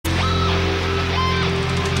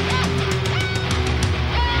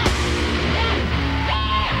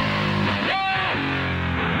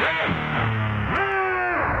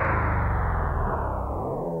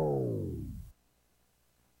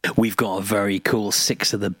We've got a very cool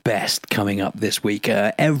 6 of the best coming up this week.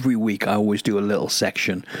 Every week I always do a little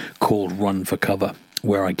section called Run for Cover,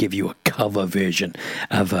 where I give you a cover version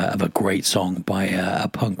of a great song by a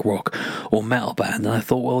punk rock or metal band. And I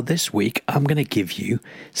thought, well, this week I'm going to give you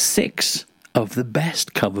 6 of the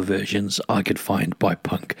best cover versions I could find by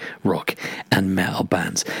punk, rock and metal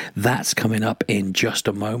bands. That's coming up in just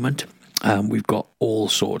a moment. We've got all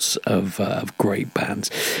sorts of great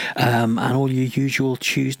bands and all your usual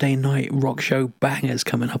Tuesday night rock show bangers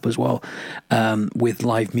coming up as well. With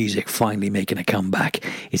live music finally making a comeback,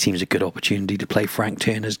 it seems a good opportunity to play Frank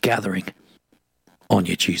Turner's Gathering on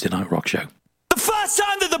your Tuesday night rock show. The first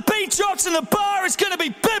time that the beat drops in the bar is going to be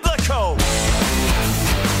biblical.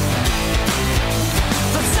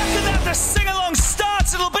 The second that the sing-along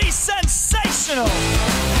starts, it'll be sensational.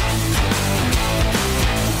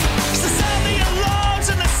 The sound of the alarms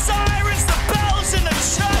and the sirens, the bells in the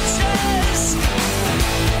churches.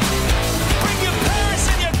 Bring your parents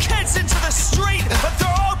and your kids into the street and throw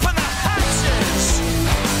open the hatches.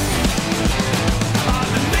 I'm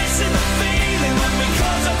missing the feeling when we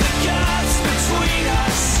close up the gaps between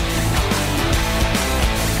us.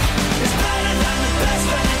 It's better than the best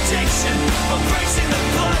benediction, embracing the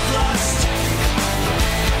bloodlust.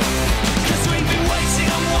 'Cause we've been waiting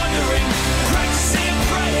and wondering, practicing and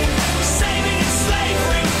praying, saving in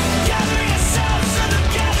slavery, gathering ourselves for the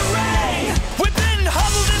gathering. We've been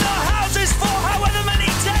huddled in our houses for however many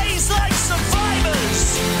days like survivors.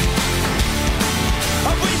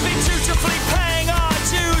 And we've been dutifully paying our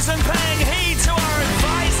dues and paying heed to our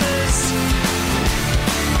advisors.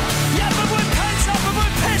 Yeah, but we're pent up and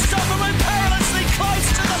we're pissed off and we're perilously close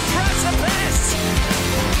to the precipice.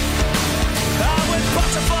 With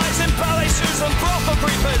butterflies in ballet shoes and brothel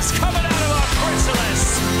creepers coming out of our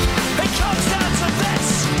chrysalis. It comes down to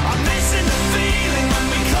this. I'm missing the feeling when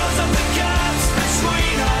we close up the gaps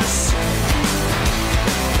between us.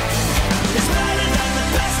 It's better than the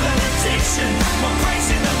best benediction, we're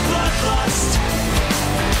bracing the bloodlust.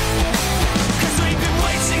 'Cause we've been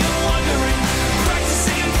waiting and wondering,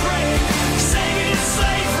 practicing and praying, saving in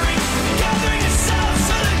slavery, gathering ourselves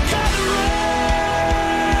for the gathering.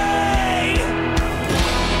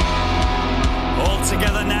 All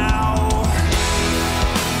together now.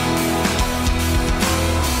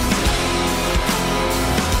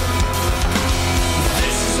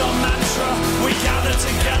 This is our mantra. We gather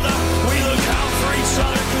together. We look out for each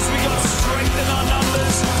other because we got strength in our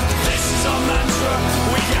numbers. This is our mantra.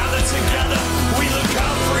 We gather together. We look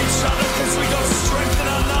out for each other because we got strength in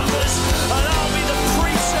our numbers. And I'll be the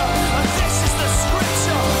preacher. And this is the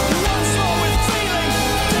scripture. Once more with feeling.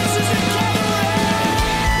 This is a gathering.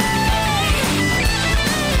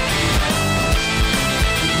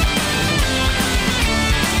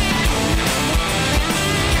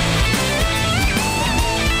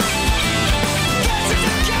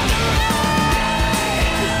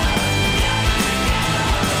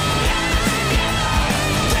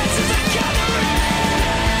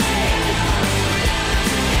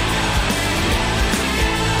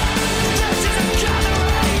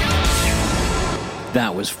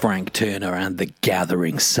 That was Frank Turner and The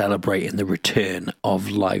Gathering, celebrating the return of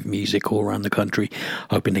live music all around the country.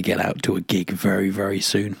 Hoping to get out to a gig very, very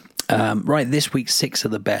soon. Right, this week's 6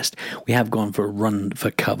 of the best. We have gone for a Run for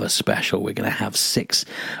Cover special. We're going to have 6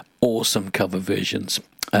 awesome cover versions.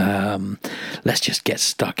 Let's just get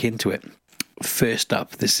stuck into it. First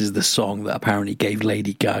up, this is the song that apparently gave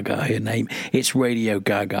Lady Gaga her name. It's Radio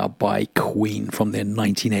Gaga by Queen from their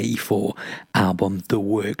 1984 album The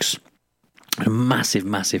Works. A massive,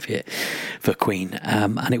 massive hit for Queen,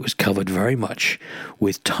 and it was covered very much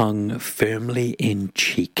with Tongue Firmly in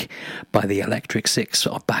Cheek by the Electric Six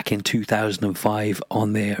back in 2005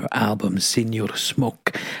 on their album Signor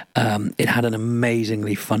Smoke. It had an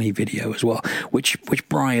amazingly funny video as well, which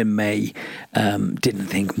Brian May didn't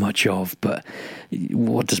think much of, but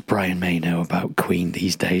what does Brian May know about Queen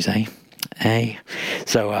these days, eh?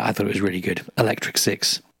 So I thought it was really good. Electric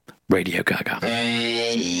Six, Radio Gaga.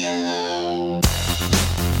 Radio.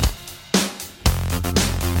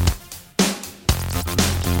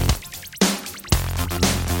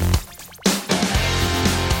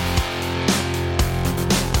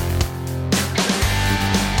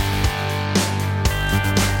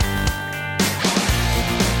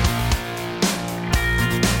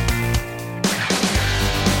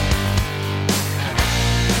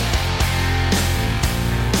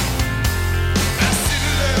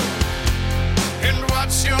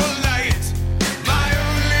 Your light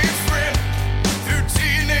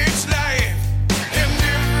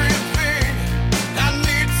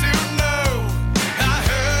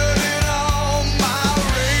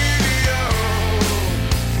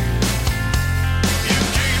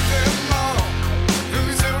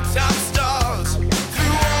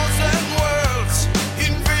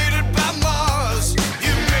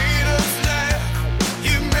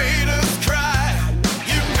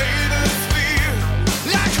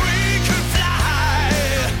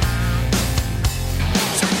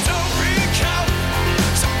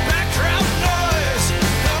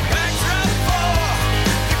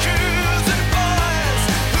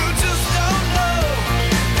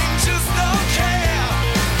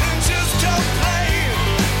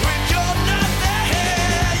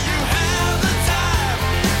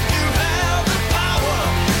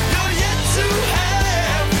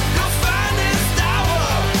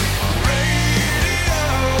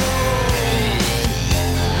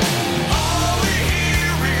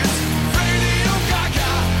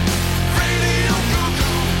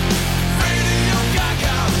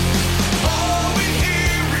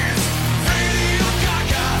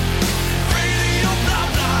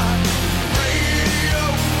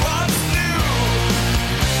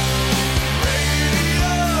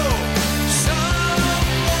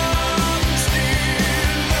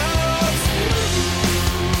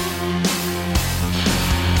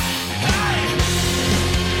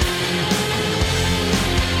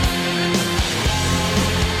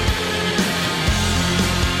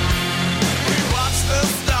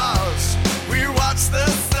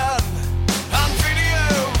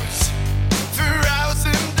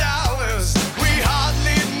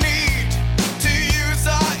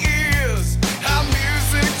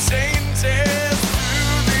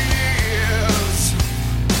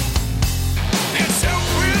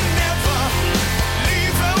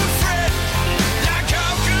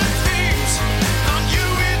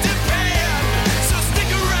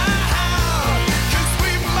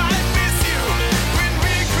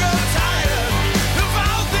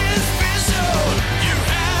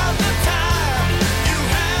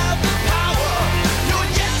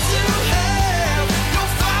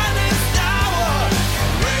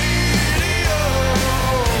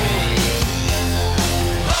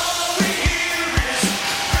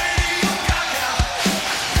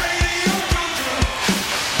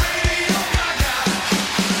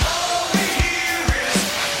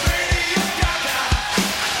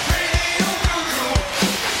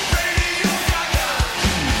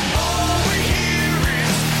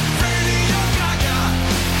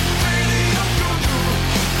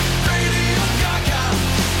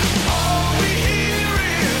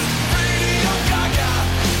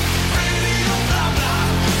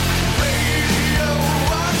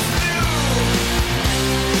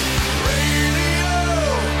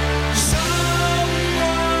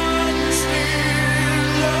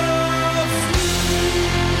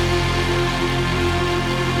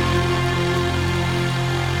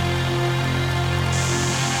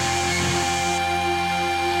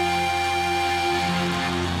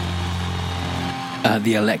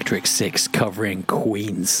the Electric Six covering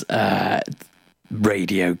Queen's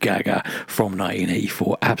Radio Gaga from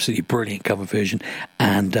 1984. Absolutely brilliant cover version.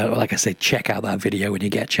 And like I said, check out that video when you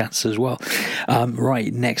get a chance as well.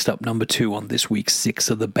 Right, next up, number 2 on this week's 6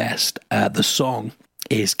 of the best. The song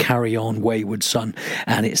is Carry On Wayward Son,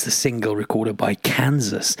 and it's the single recorded by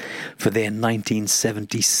Kansas for their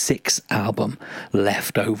 1976 album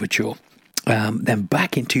Left Overture. Then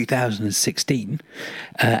back in 2016,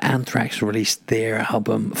 Anthrax released their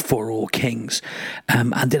album For All Kings,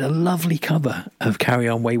 and did a lovely cover of Carry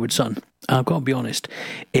On Wayward Son. I've got to be honest,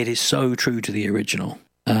 it is so true to the original.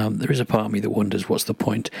 There is a part of me that wonders what's the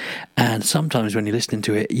point, and sometimes when you're listening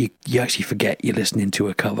to it, you actually forget you're listening to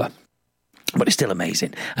a cover. But it's still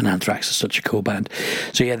amazing, and Anthrax is such a cool band.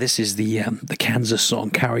 So yeah, this is the Kansas song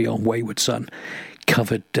Carry On Wayward Son,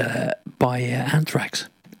 covered by Anthrax.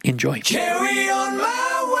 Enjoy. Carry on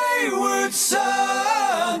my wayward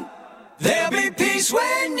son, there'll be peace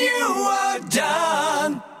when you are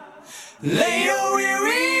done. Lay your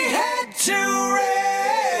weary head to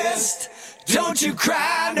rest, don't you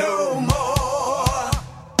cry no more.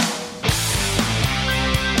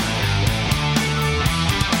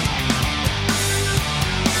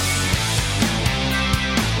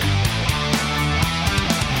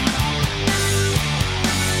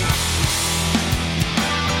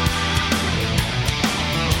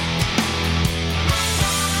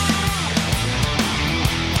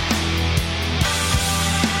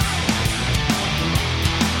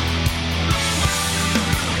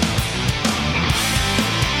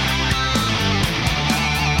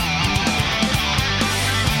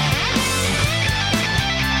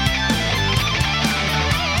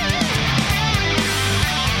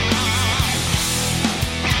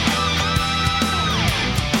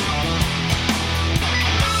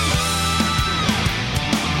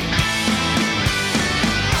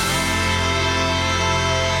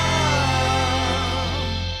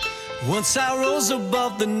 Once I rose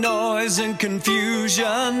above the noise and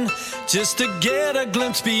confusion, just to get a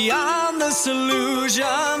glimpse beyond this illusion.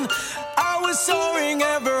 I was soaring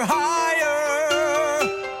ever higher,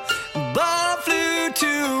 but I flew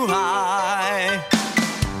too high.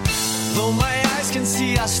 Though my eyes can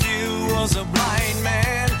see, I still was a blind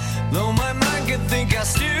man. Though my mind could think, I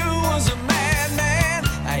still was a madman.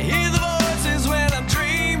 I hear the voices when I'm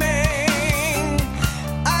dreaming.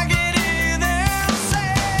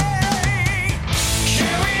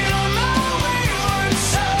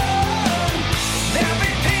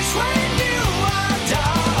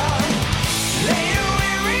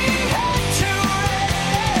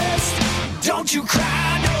 You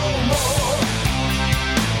cry no more.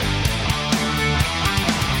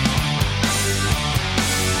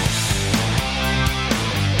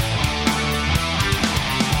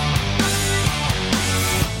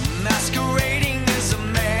 Masquerading as a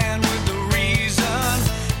man with a reason.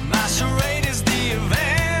 My charade is the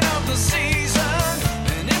event of the season.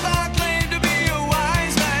 And if I claim to be a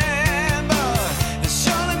wise man, but it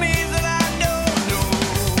surely means that I don't know.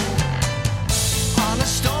 On a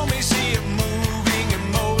stormy sea of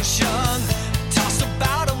tossed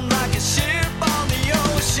about him like a ship on the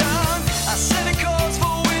ocean. I set a course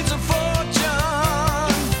for winds of fortune,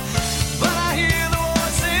 but I hear the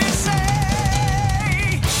voices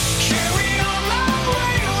say, carry on my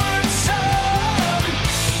wayward son,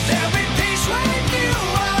 there'll be peace when you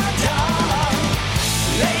are done.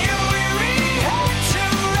 Lay your weary head to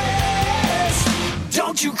rest,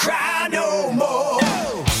 don't you cry no more.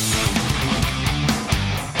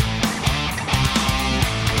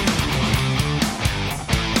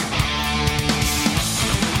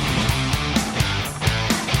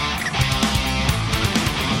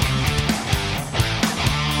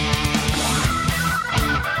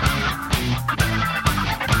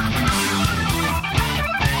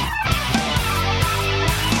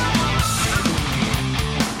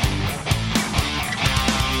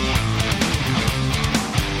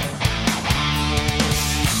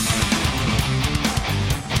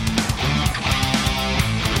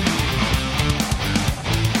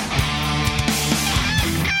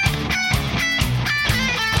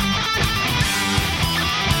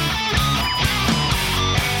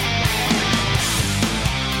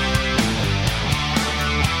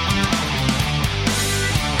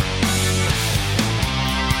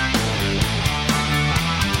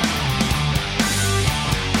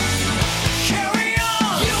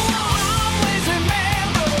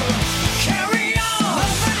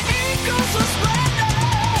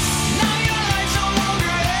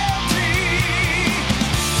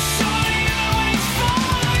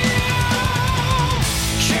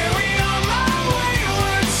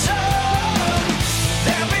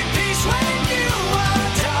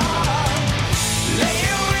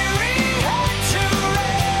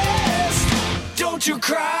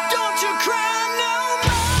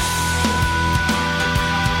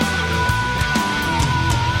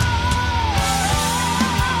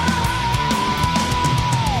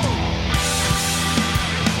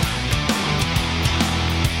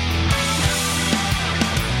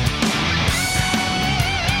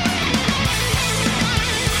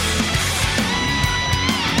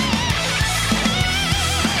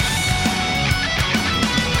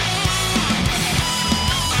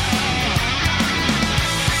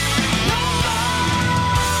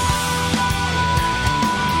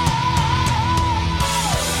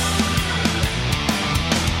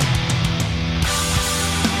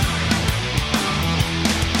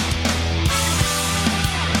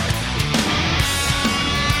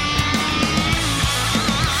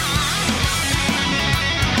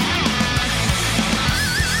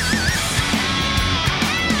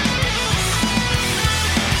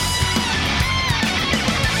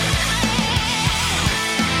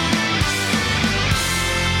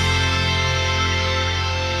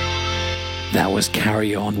 That was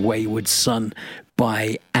Carry On Wayward Son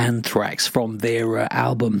by Anthrax from their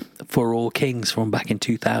album For All Kings from back in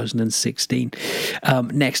 2016.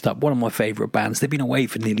 Next up, one of my favourite bands. They've been away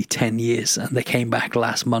for nearly 10 years and they came back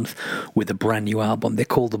last month with a brand new album. They're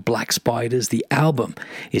called the Black Spiders. The album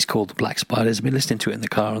is called the Black Spiders. I've been listening to it in the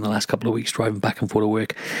car in the last couple of weeks driving back and forth to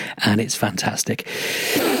work, and it's fantastic.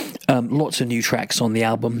 Lots of new tracks on the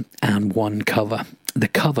album and one cover. The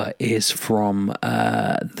cover is from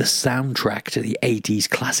the soundtrack to the 80s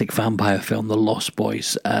classic vampire film, The Lost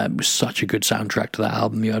Boys. It was such a good soundtrack to that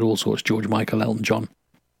album. You had all sorts, George Michael, Elton John.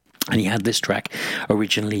 And he had this track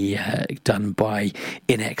originally done by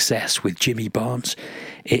In Excess with Jimmy Barnes.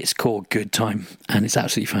 It's called Good Time, and it's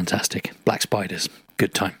absolutely fantastic. Black Spiders,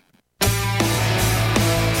 Good Time.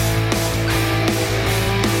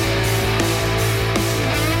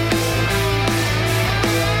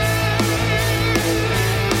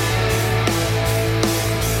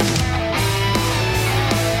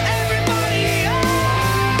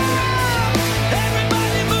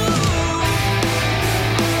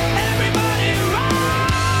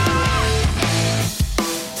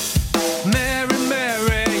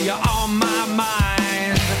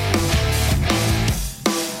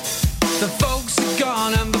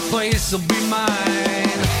 Will be mine.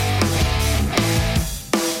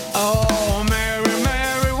 Oh, Mary,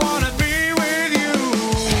 Mary, wanna be with you.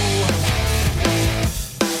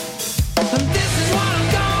 And this is what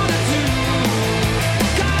I'm gonna do.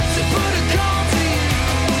 Got to put a call to you.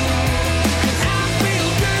 'Cause I feel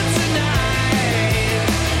good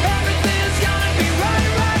tonight. Everything's gonna be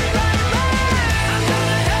right. I'm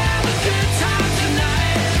gonna have a good time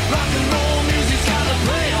tonight. Rock and roll music's gotta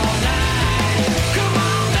play all night. Come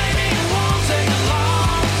on.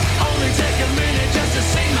 Take a minute just to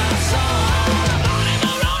sing my song. Only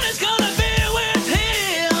Maroon is gonna be with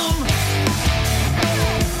him.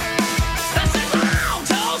 That's it, long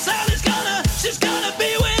tall Sally's she's gonna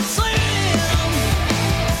be with Slim.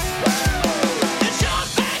 And Sean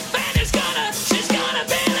Backman is she's gonna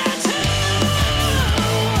be there too.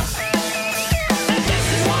 And this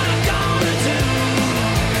is what I'm gonna do.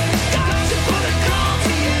 Got to put a call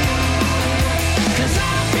to you. 'Cause I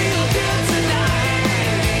feel good tonight.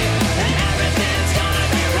 Everything's gonna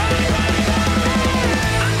be right. I'm gonna have a good time tonight.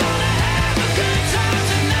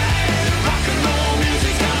 Rock and roll music's gonna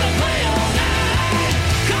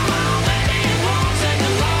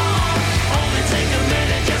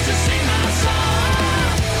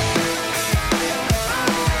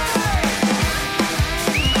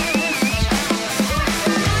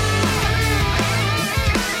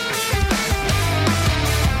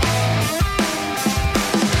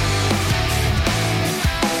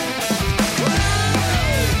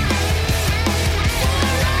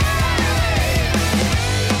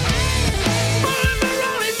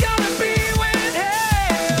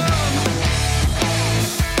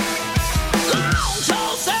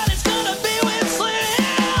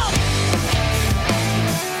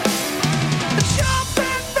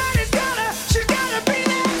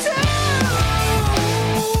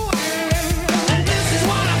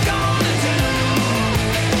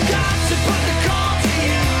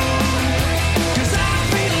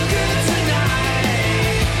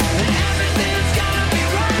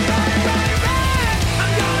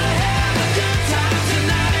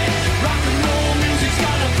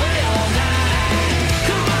all night.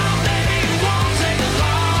 Come on, baby, it won't take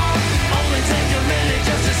long. Only take a minute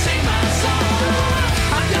just to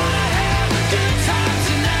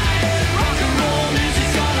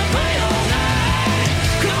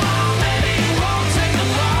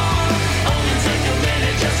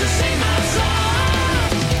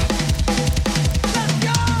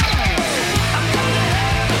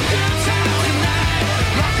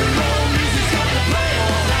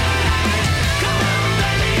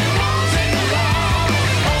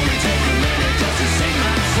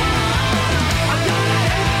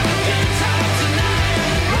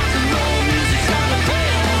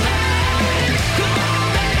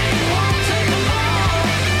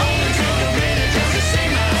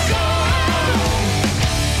my song.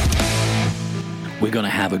 We're going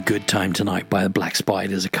to have a good time tonight by the Black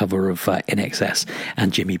Spiders, a cover of In Excess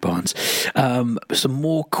and Jimmy Barnes. Some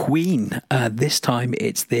more Queen. This time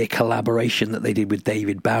it's their collaboration that they did with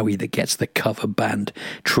David Bowie that gets the cover band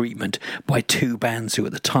treatment by two bands who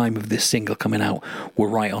at the time of this single coming out were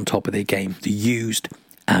right on top of their game. The Used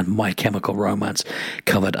and My Chemical Romance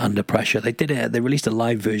covered Under Pressure. They released a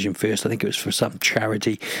live version first. I think it was for some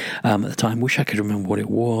charity at the time. Wish I could remember what it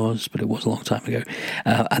was, but it was a long time ago.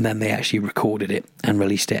 And then they actually recorded it and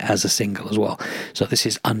released it as a single as well. So this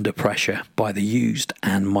is Under Pressure by The Used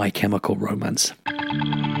and My Chemical Romance.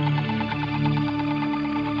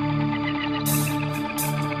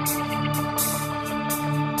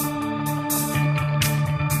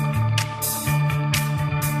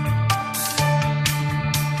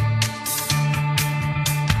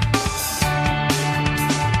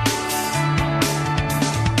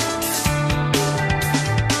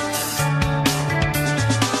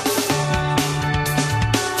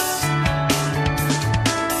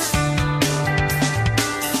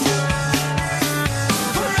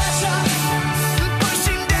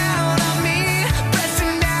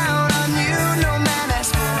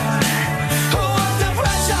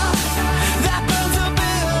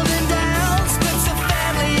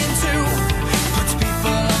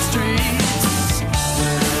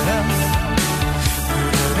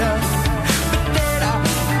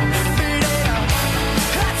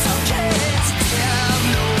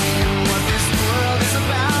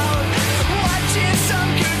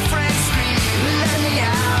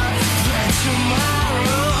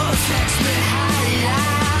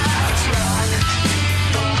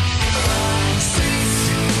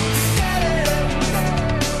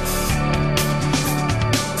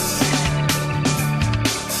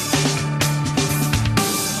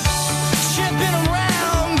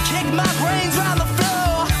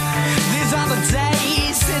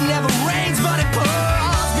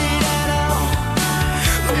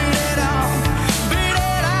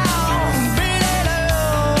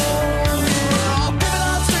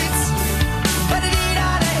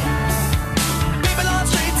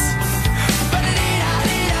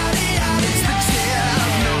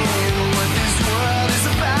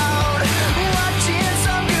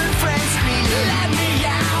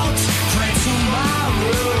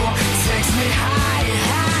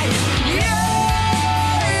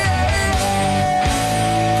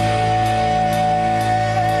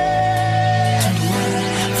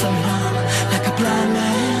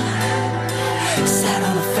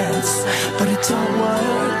 chance, but it don't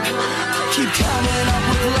work. Keep coming up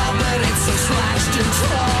with love, but it's so slashed and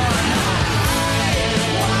torn.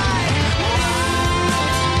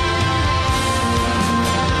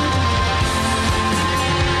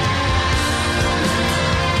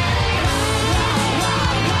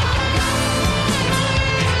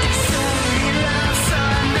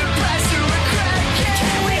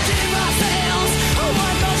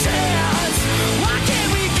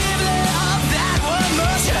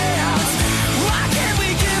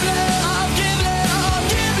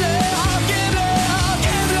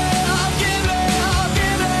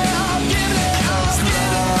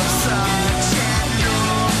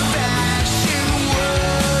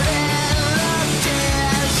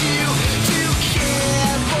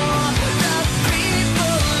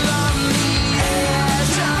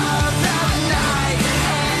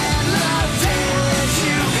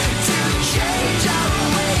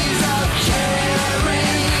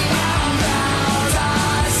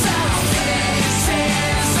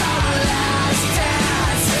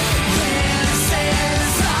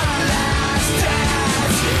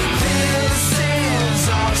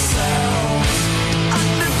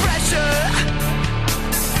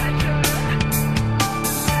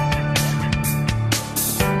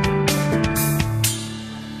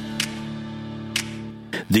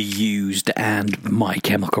 The Used and My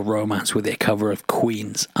Chemical Romance with their cover of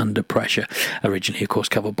Queen's Under Pressure, originally of course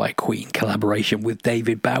covered by Queen, collaboration with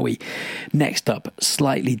David Bowie. Next up,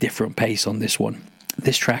 slightly different pace on this one.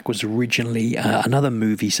 This track was originally another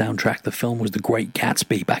movie soundtrack. The film was The Great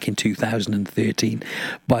Gatsby back in 2013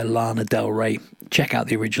 by Lana Del Rey. Check out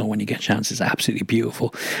the original when you get a chance. It's absolutely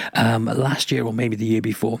beautiful. Last year, or maybe the year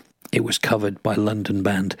before, it was covered by London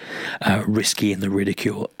band Risky and the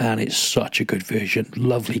Ridicule, and it's such a good version.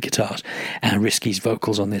 Lovely guitars, and Risky's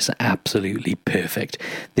vocals on this are absolutely perfect.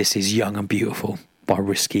 This is Young and Beautiful by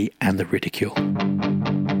Risky and the Ridicule.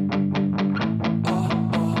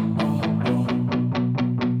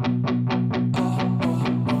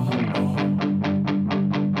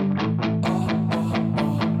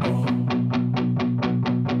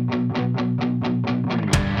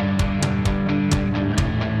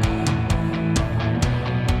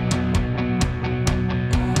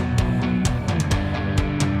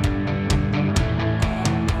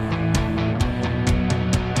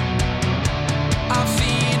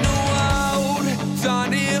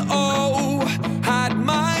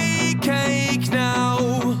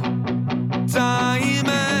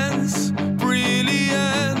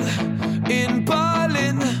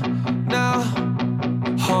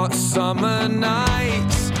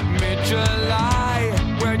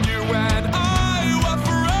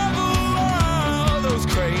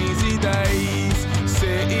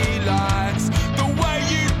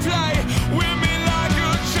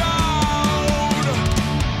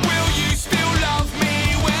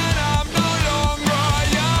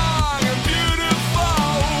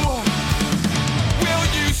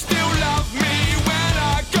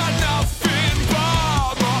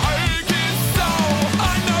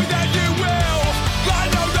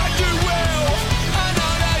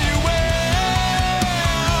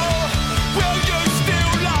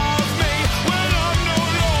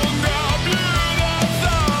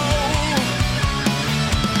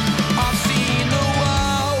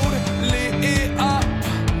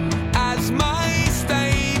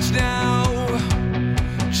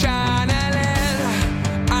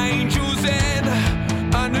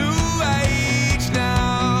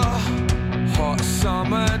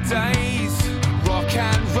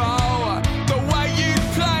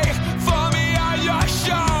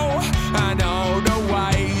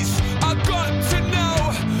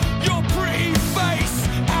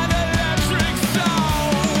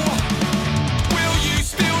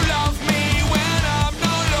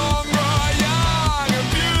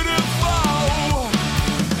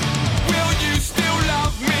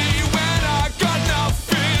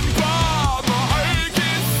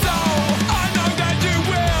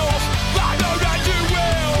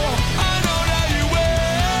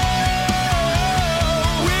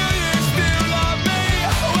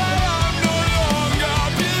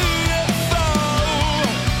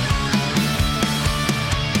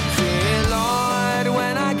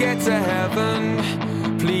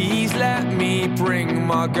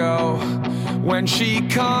 When she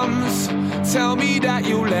comes, tell me that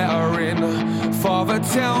you'll let her in. Father,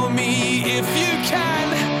 tell me if you can.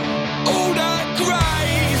 All that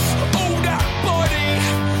grace, all that body,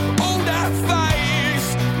 all that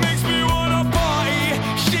face makes me wanna party.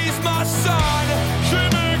 She's my sun, she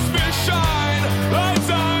makes me shine like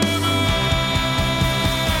diamonds.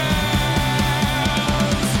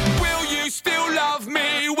 Will you still love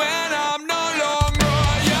me when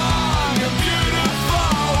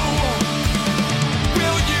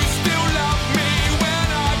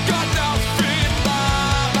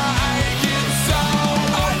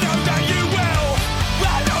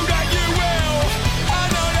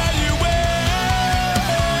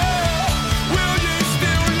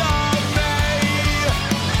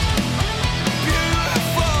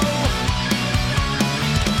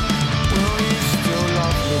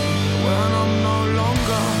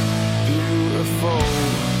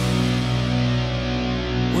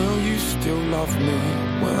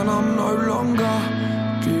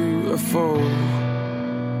beautiful.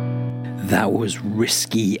 That was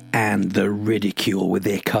Risky and the Ridicule with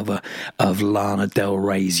their cover of Lana Del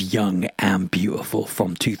Rey's Young and Beautiful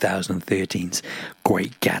from 2013's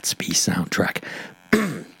Great Gatsby soundtrack.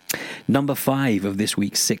 Number 5 of this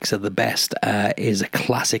week's 6 of the best is a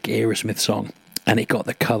classic Aerosmith song, and it got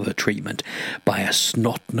the cover treatment by a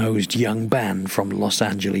snot-nosed young band from Los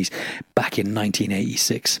Angeles back in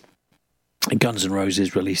 1986. Guns N'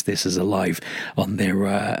 Roses released this as a live on their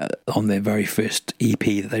very first EP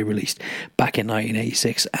that they released back in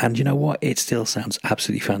 1986, and you know what? It still sounds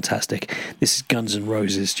absolutely fantastic. This is Guns N'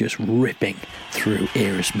 Roses just ripping through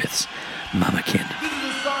Aerosmith's Mama Kin. This is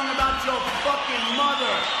a song about your fucking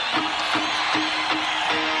mother.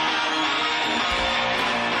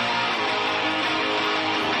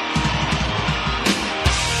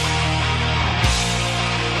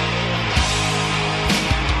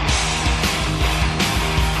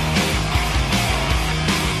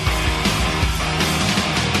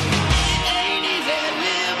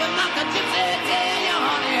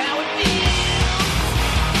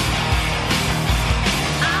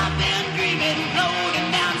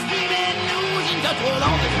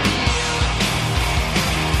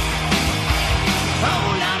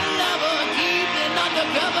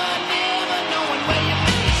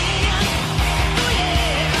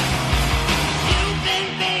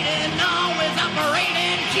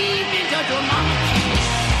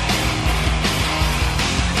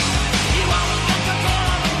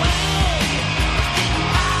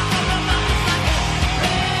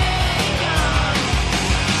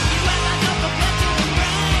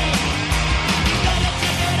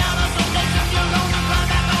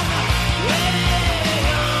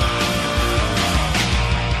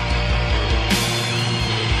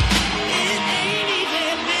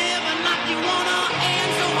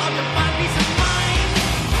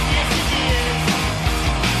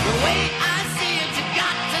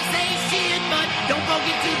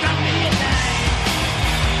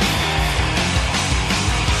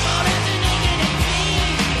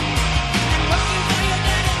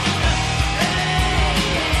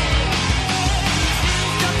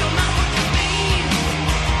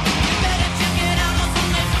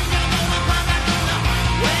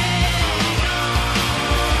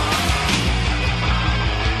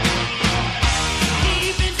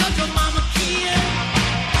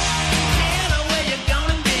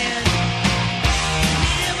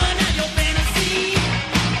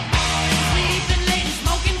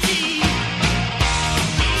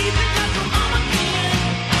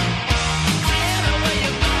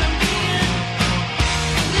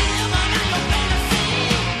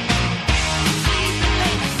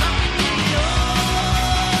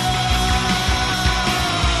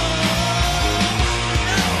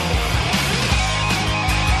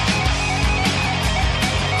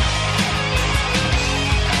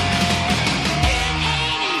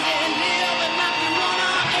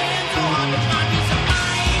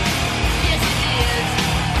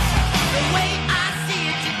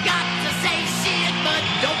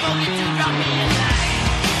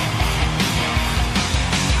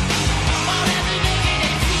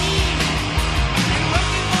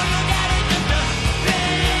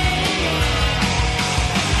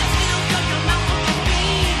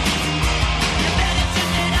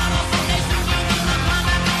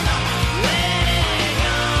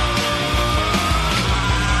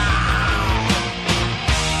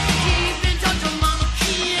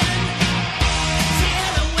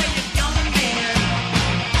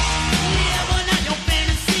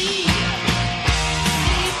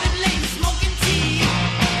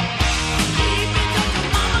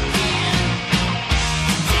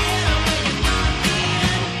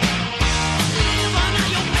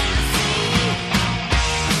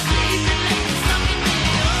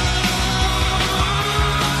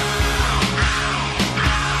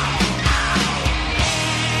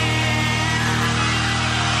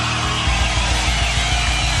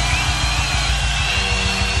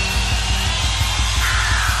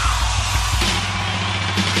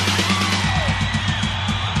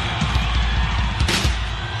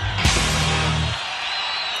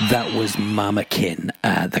 That was Mama Kin,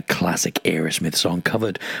 the classic Aerosmith song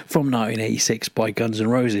covered from 1986 by Guns N'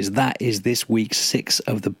 Roses. That is this week's 6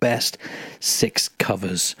 of the best 6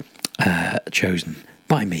 covers chosen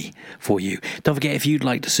by me for you. Don't forget, if you'd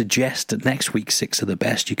like to suggest next week's 6 of the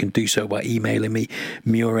best, you can do so by emailing me,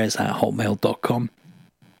 muirez@hotmail.com.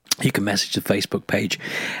 You can message the Facebook page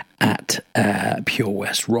at Pure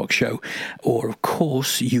West Rock Show, or of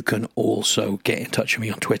course you can also get in touch with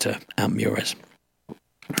me on Twitter at Muirez.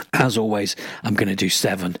 As always, I'm going to do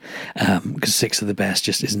 7 because 6 of the best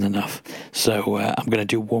just isn't enough. So I'm going to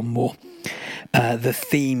do one more. The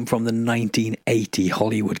theme from the 1980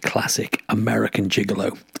 Hollywood classic American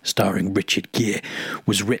Gigolo, starring Richard Gere,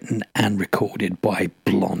 was written and recorded by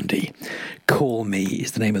Blondie. Call Me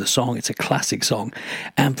is the name of the song. It's a classic song,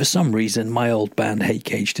 and for some reason my old band Hate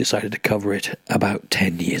Gage decided to cover it about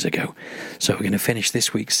 10 years ago. So we're going to finish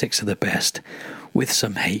this week's 6 of the best with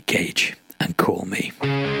some Hate Gage and Call Me.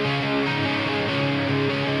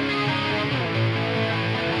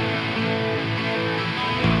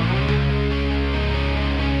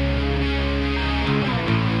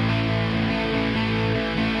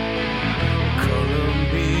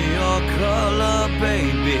 Color,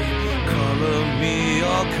 baby, color me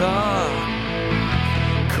your car.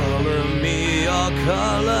 Color me your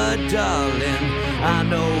color, darling. I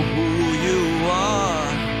know who you are.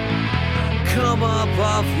 Come up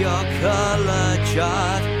off your color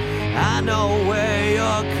chart. I know where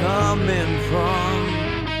you're coming from.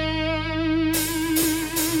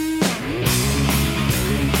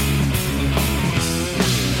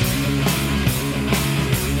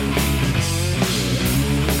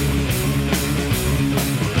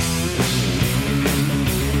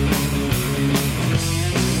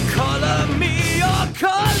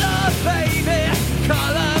 Color, baby,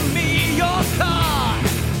 color me your car.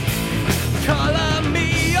 Color me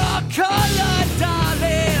your color,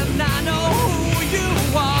 darling. I know who you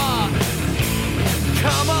are.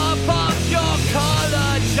 Come up off your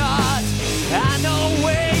color chart. I know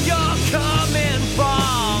where you're coming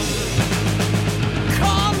from.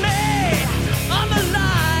 Call me on the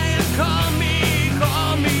line. Call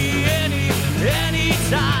me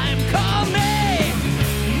anytime. Call me,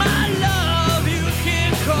 my love. You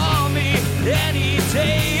can call me any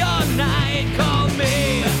day or night. Call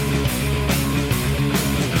me.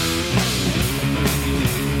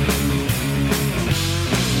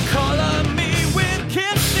 Color me with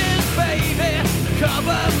kisses, baby.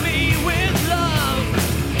 Cover me with love.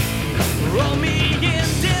 Roll me in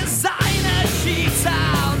designer sheets.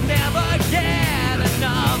 I'll never get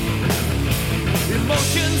enough.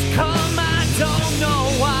 Emotions come, I don't know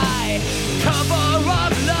why. Cover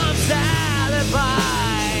up love's alibi.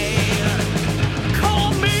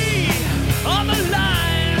 Call me on the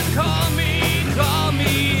line. Call me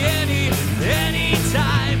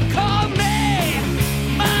anytime. Call me,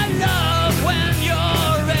 my love, when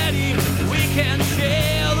you're ready. We can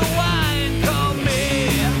share the wine. Call me.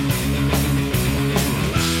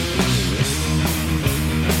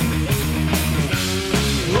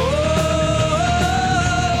 Oh,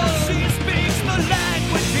 she speaks the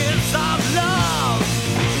languages of love.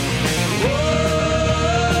 Oh,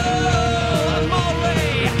 amore,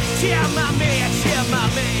 chiamami.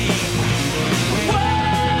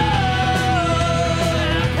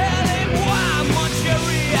 Appelez-moi, mon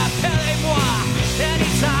chéri, appelez-moi.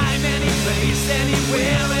 Anytime, any place,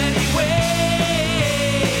 anywhere, anyway.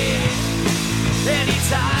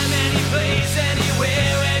 Anytime, any place,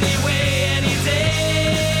 anywhere, anyway, any day.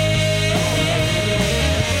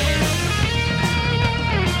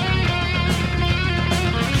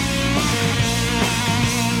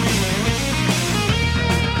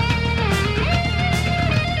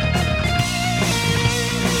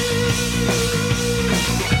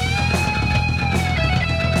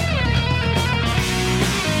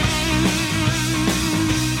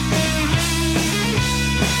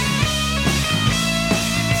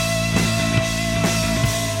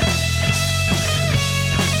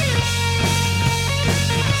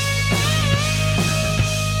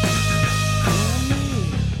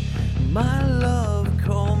 My love,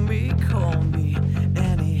 call me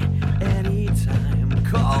anytime.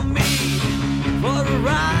 Call me for a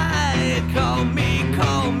ride. Call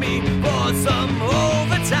me for some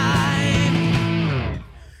overtime.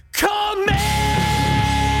 Call me.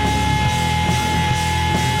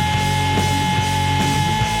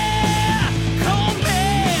 Call me,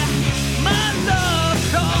 my love.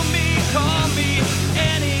 Call me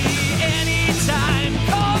anytime.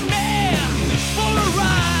 Call me for a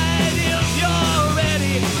ride if you're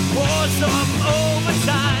ready for some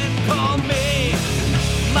overtime. Call me,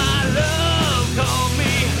 my love. Call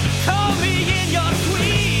me in your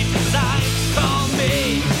sweet time. Call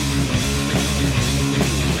me.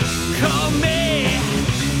 Call me.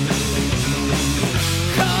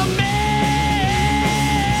 Call me.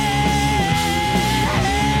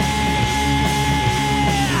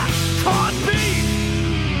 Call me.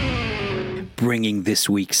 Bringing this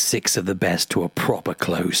week's 6 of the best to a proper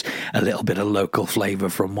close. A little bit of local flavour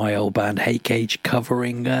from my old band Hate Gage,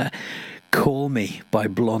 covering Call Me by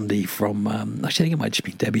Blondie from, actually I think it might just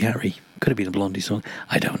be Debbie Harry. Could have been a Blondie song.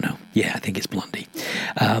 I don't know. Yeah, I think it's Blondie.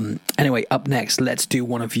 Anyway, up next, let's do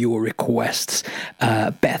one of your requests.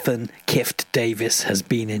 Bethan Kift Davis has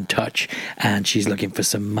been in touch and she's looking for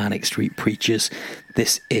some Manic Street Preachers.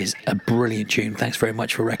 This is a brilliant tune. Thanks very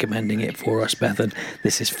much for recommending it for us, Bethan.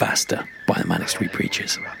 This is Faster by the Manic Street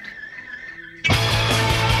Preachers.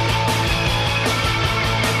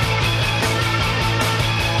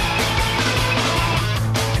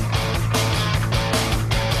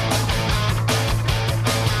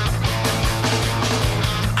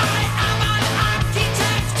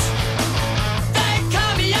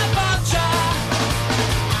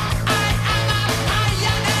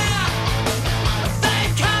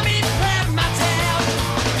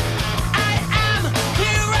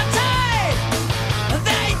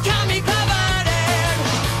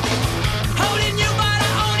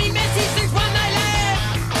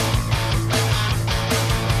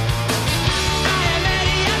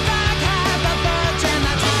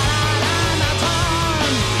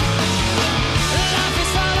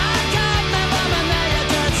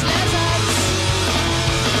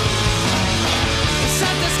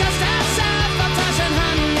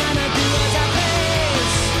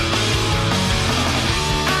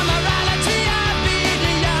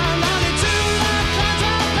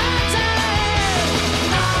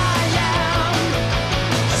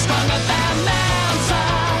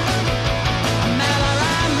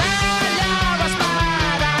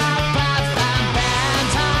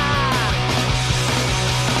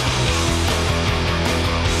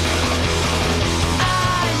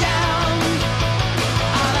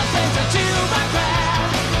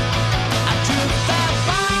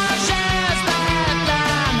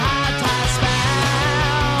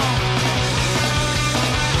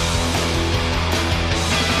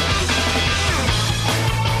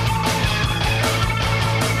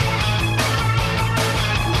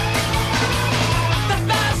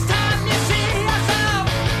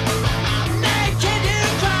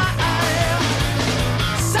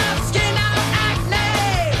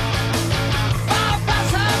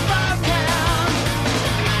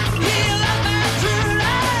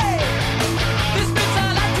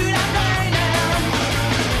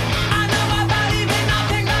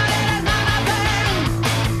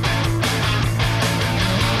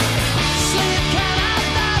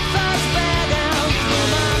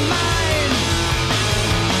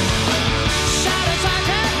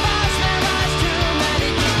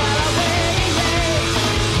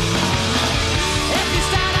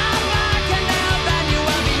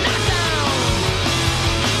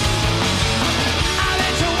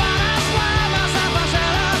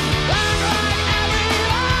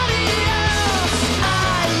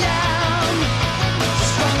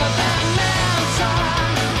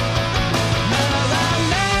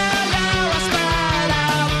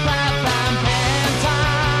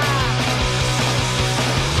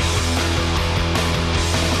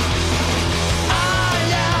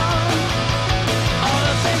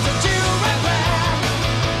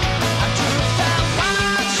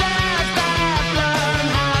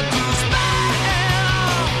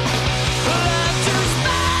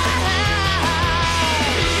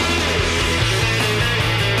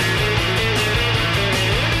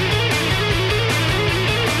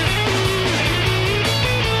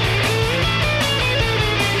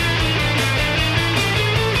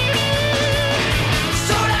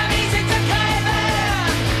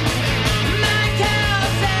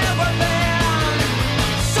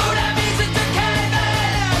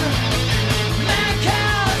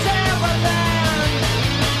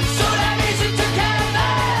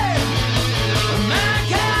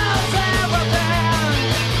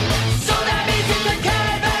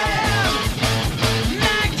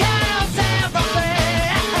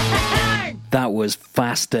 Was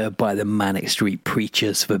Faster by the Manic Street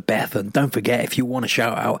Preachers for Beth. And don't forget, if you want to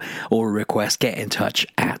shout out or a request, get in touch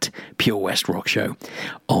at Pure West Rock Show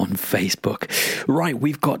on Facebook. Right,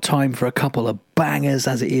 we've got time for a couple of bangers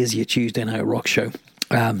as it is your Tuesday night rock show.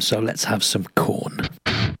 So let's have some Corn.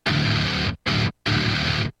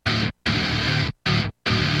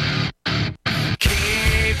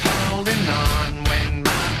 Keep holding on when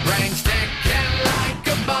my brain's ticking like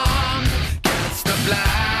a bomb. Gets the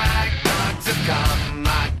black dogs have come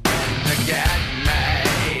again to get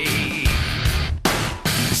me.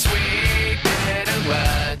 Sweet little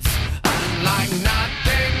words, unlike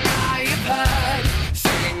nothing I have heard.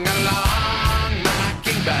 Sing along,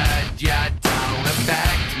 mockingbird, you don't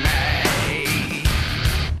affect me.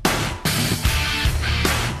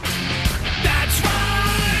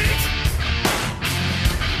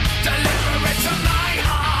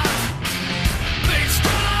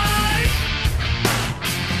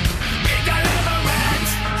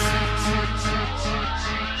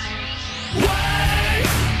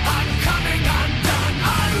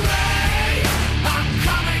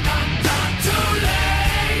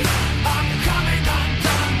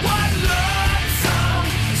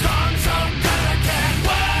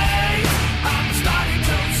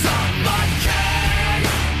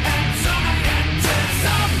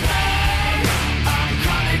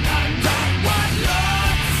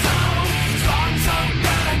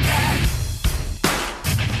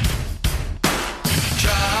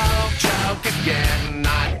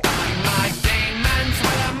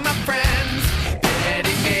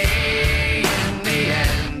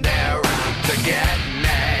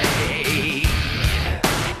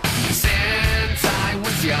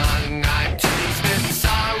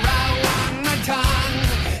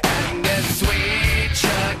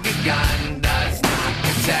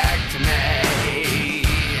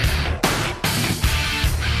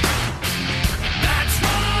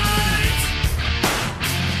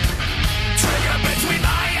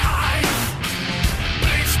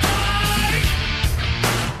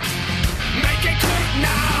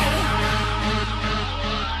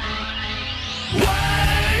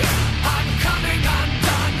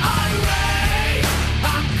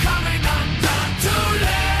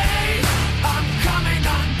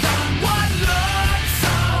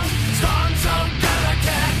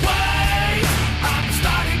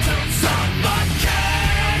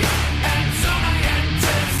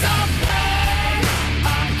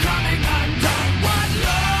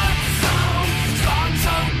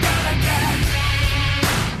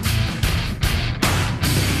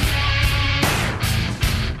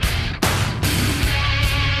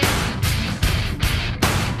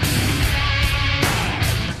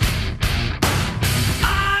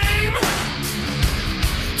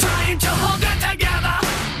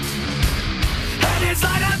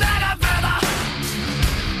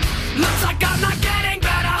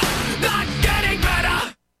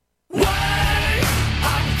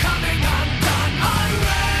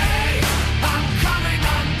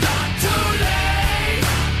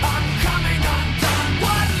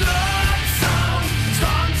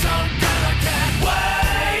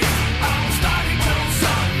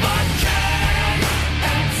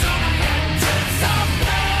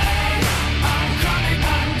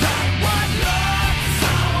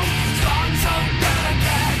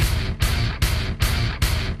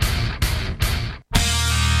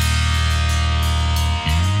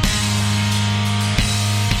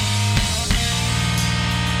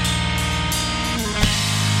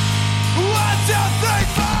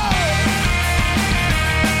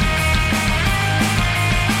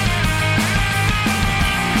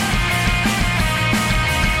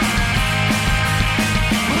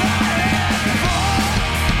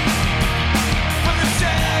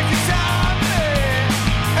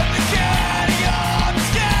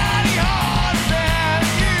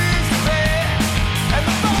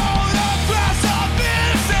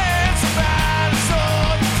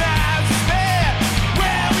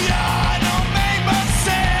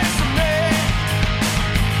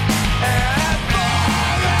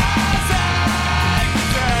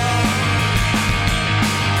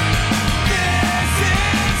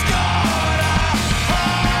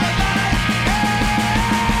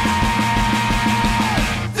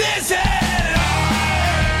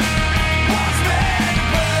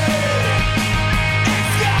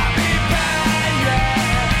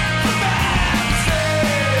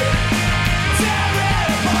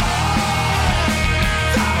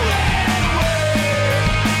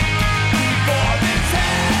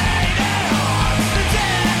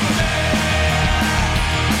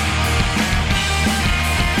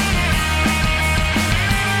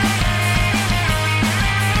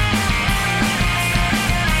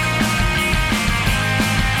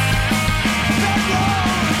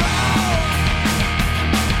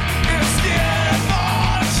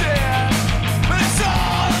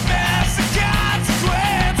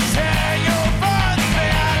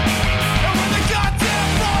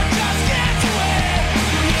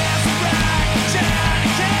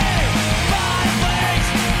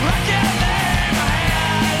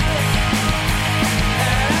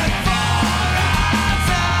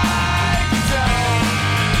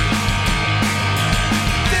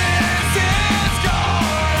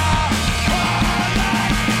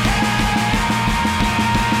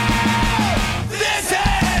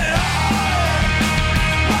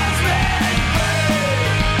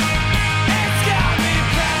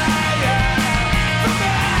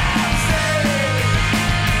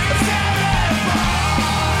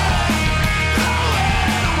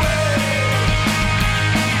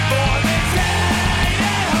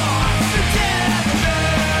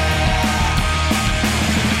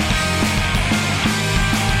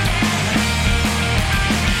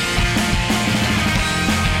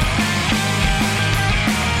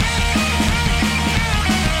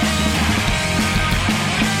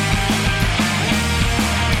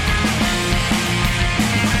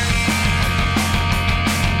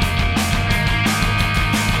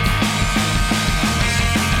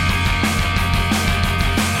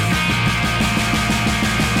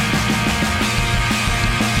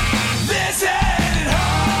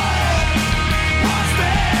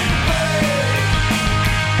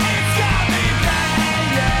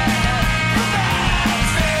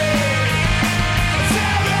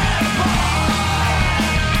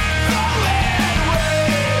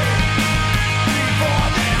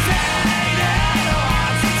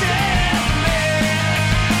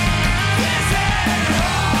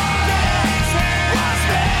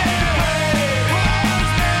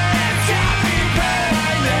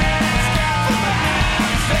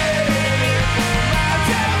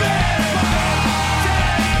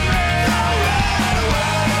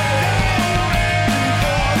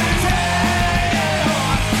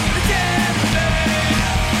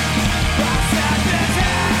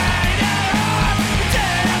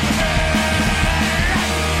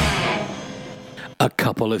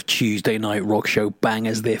 full of Tuesday night rock show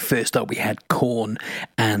bangers there. First up, we had Korn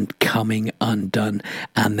and Coming Undone,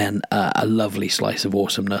 and then a lovely slice of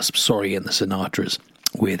awesomeness, Sorry and the Sinatras,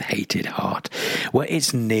 with Hated Heart. Well,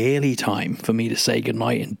 it's nearly time for me to say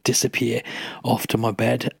goodnight and disappear off to my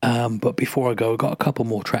bed. But before I go, I've got a couple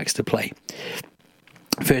more tracks to play.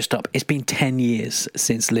 First up, it's been 10 years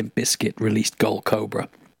since Limp Bizkit released Gold Cobra.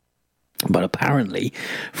 But apparently,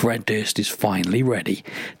 Fred Durst is finally ready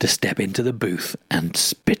to step into the booth and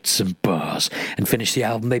spit some bars and finish the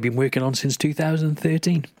album they've been working on since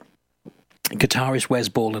 2013. Guitarist Wes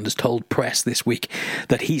Borland has told press this week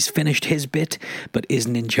that he's finished his bit but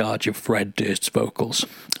isn't in charge of Fred Durst's vocals.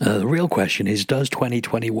 The real question is, does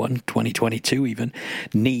 2021, 2022 even,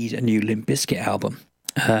 need a new Limp Bizkit album?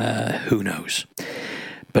 Who knows?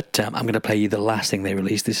 But I'm going to play you the last thing they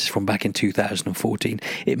released. This is from back in 2014.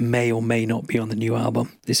 It may or may not be on the new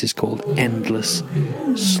album. This is called Endless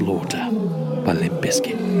Slaughter by Limp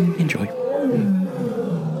Bizkit. Enjoy.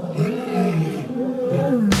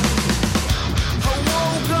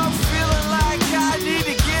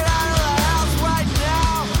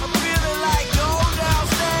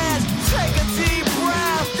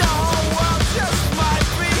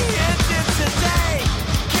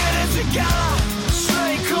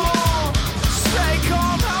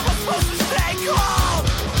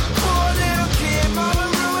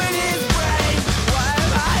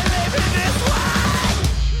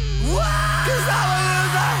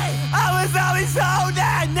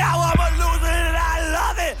 Now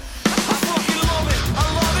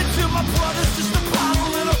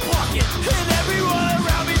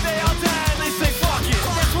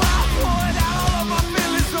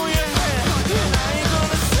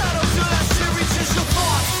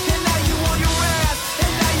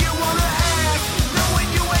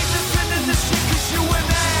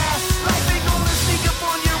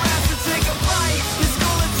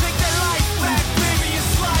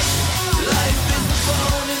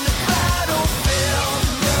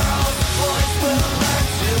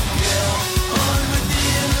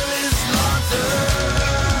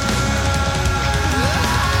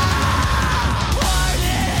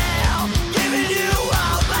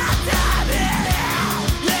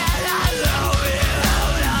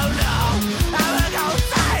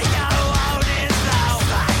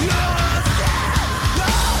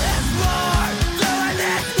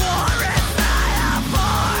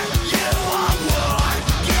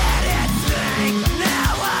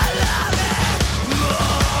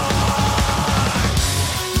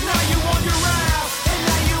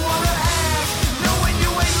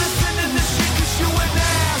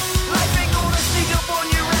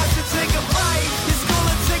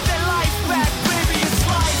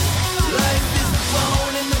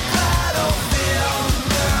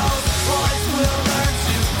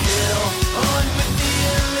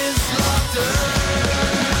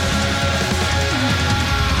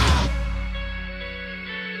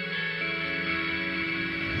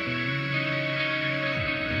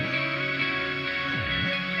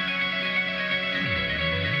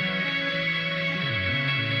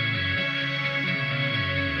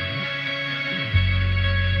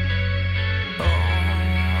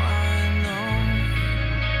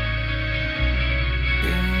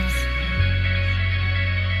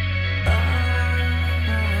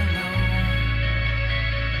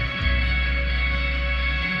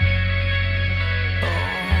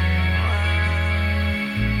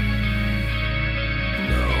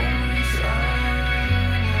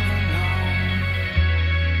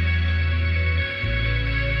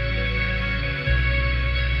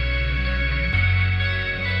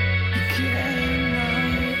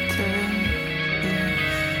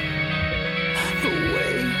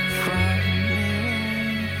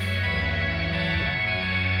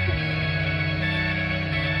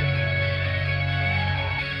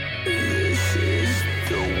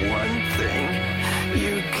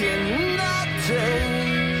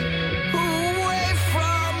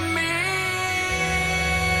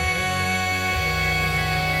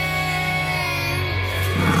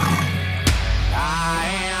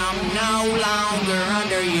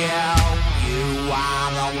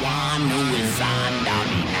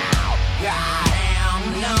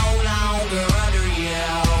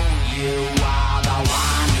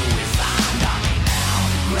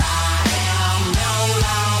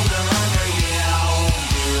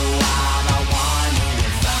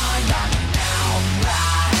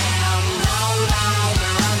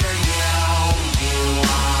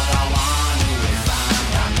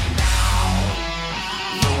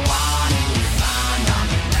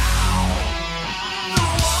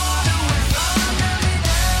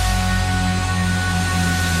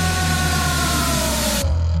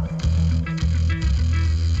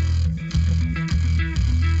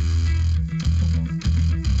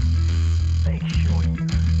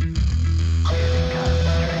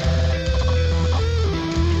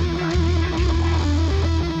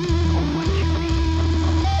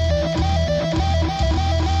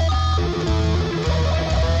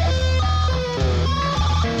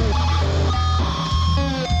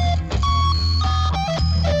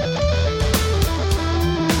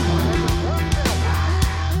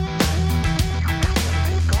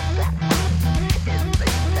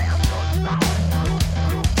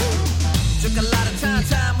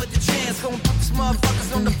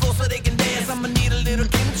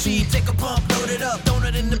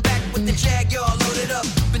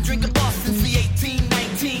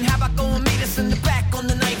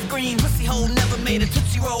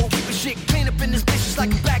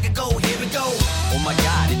like a bag of gold, here we go. Oh my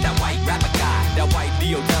God, it's that white rapper guy. That white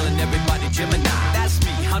Leo telling everybody Gemini. That's me,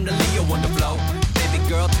 I'm the Leo on the flow. Baby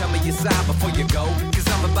girl, tell me your sign before you go. Cause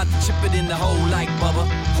I'm about to chip it in the hole like Bubba.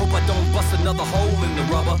 Hope I don't bust another hole in the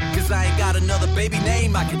rubber. Cause I ain't got another baby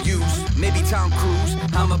name I could use. Maybe Tom Cruise,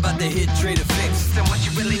 I'm about to hit Trader Fix. So what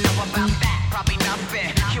you really know about that? Probably nothing.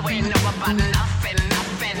 You ain't know about nothing,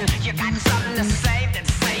 nothing. You got something to say, then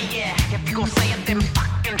say yeah. If you gon' say it, then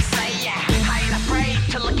fucking say yeah. I ain't afraid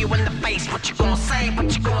to look you in the face. What you gon' say?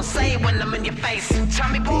 What you gon' say when I'm in your face? Tell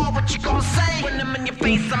me, boy, what you gon' say when I'm in your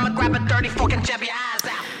face? I'ma grab a 30 fork and jab your eyes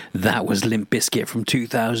out. That was Limp Bizkit from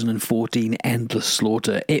 2014, Endless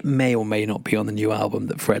Slaughter. It may or may not be on the new album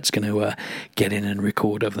that Fred's going to get in and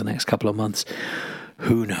record over the next couple of months.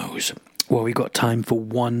 Who knows? Well, we've got time for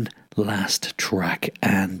one last track,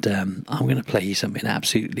 and I'm going to play you something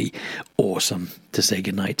absolutely awesome to say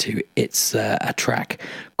goodnight to. It's a track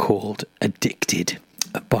called Addicted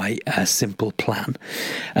by Simple Plan.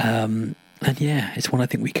 And yeah, it's one I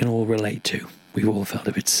think we can all relate to. We've all felt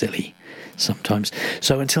a bit silly sometimes.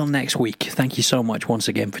 So until next week, thank you so much once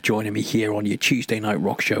again for joining me here on your Tuesday Night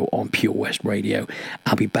Rock Show on Pure West Radio.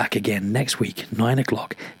 I'll be back again next week, 9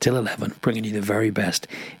 o'clock till 11, bringing you the very best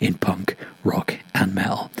in punk, rock and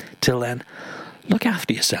metal. Till then, look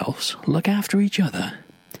after yourselves, look after each other.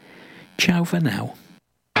 Ciao for now.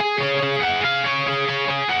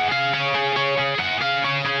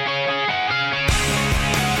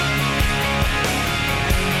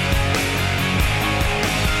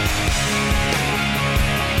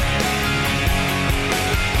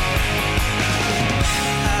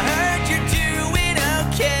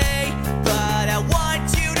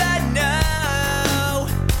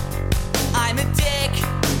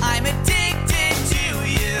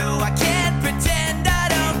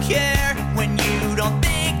 Don't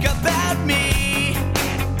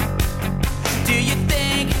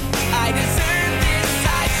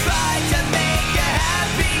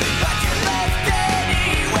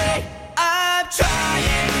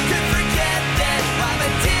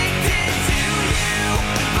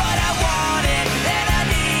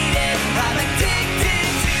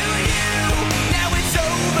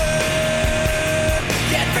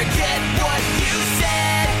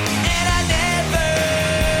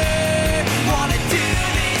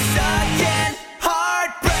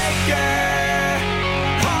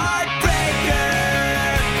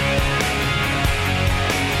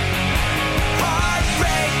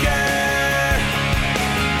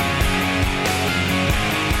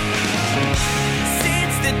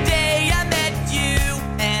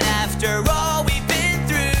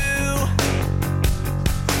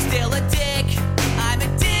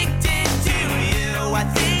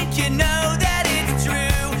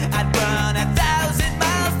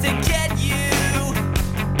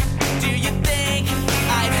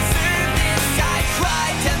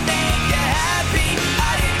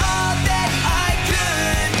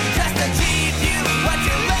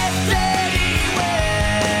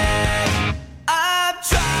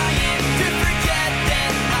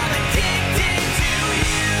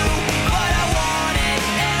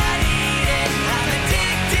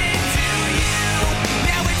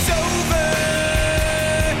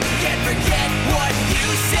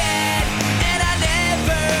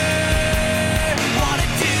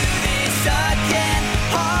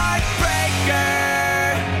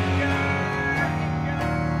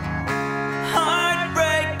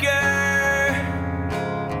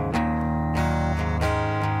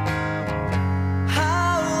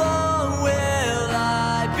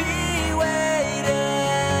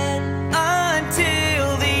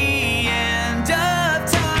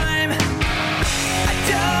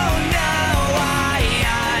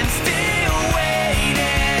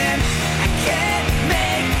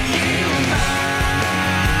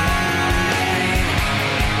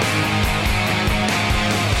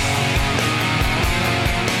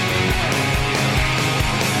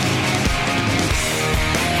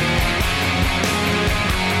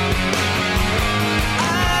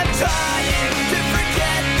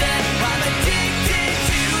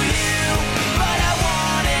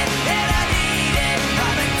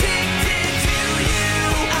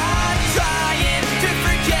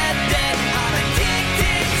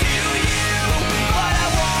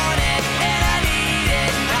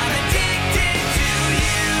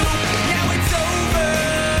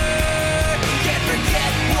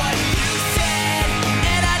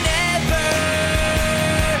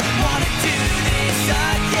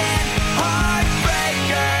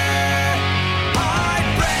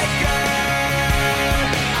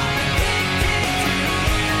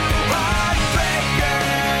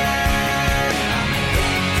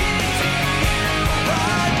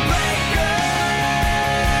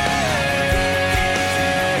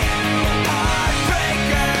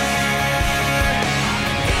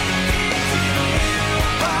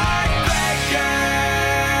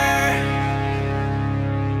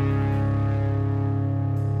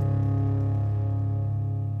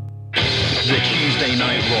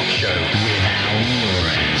Show with Al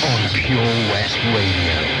Morris on Pure West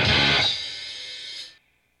Radio.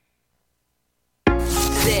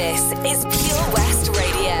 This is Pure West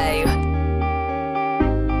Radio.